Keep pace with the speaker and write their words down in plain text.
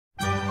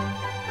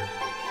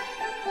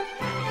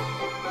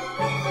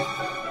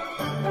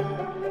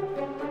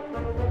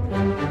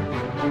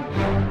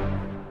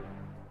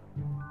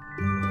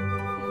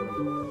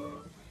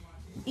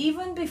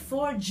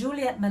before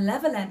Juliet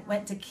Malevolent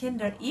went to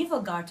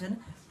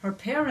Kindergarten, her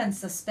parents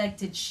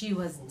suspected she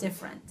was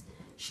different.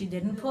 She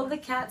didn't pull the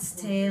cat's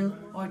tail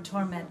or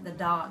torment the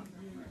dog.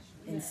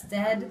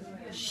 Instead,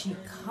 she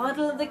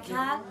cuddled the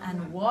cat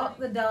and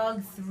walked the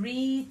dog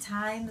 3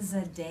 times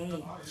a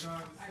day.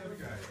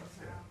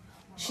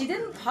 She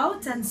didn't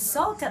pout and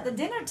sulk at the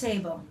dinner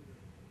table.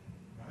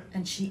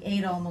 And she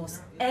ate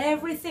almost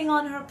everything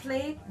on her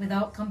plate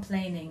without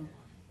complaining.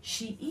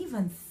 She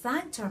even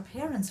thanked her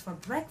parents for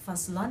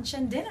breakfast, lunch,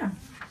 and dinner.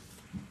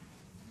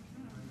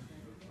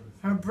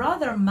 Her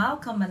brother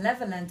Malcolm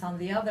Malevolent, on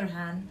the other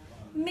hand,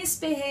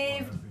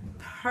 misbehaved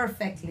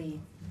perfectly.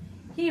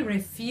 He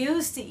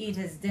refused to eat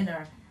his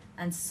dinner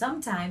and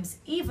sometimes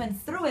even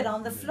threw it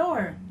on the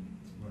floor.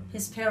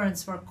 His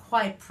parents were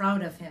quite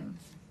proud of him.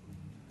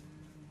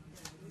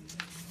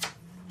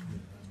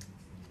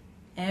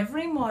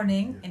 Every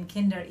morning in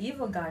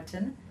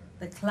Kindergarten,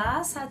 the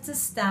class had to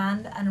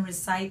stand and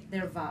recite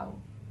their vow.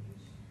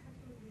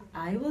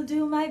 I will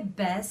do my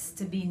best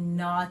to be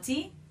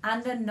naughty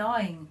and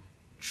annoying,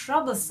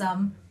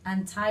 troublesome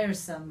and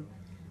tiresome,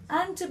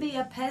 and to be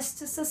a pest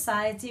to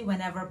society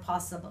whenever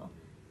possible.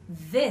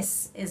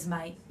 This is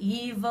my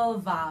evil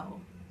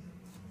vow.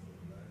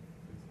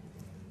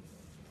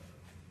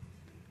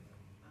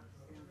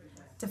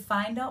 To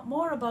find out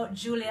more about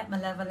Juliet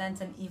Malevolent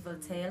and Evil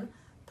Tale,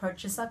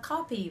 purchase a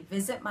copy.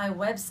 Visit my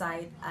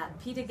website at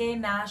Peta-Gaye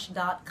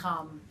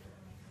Nash.com.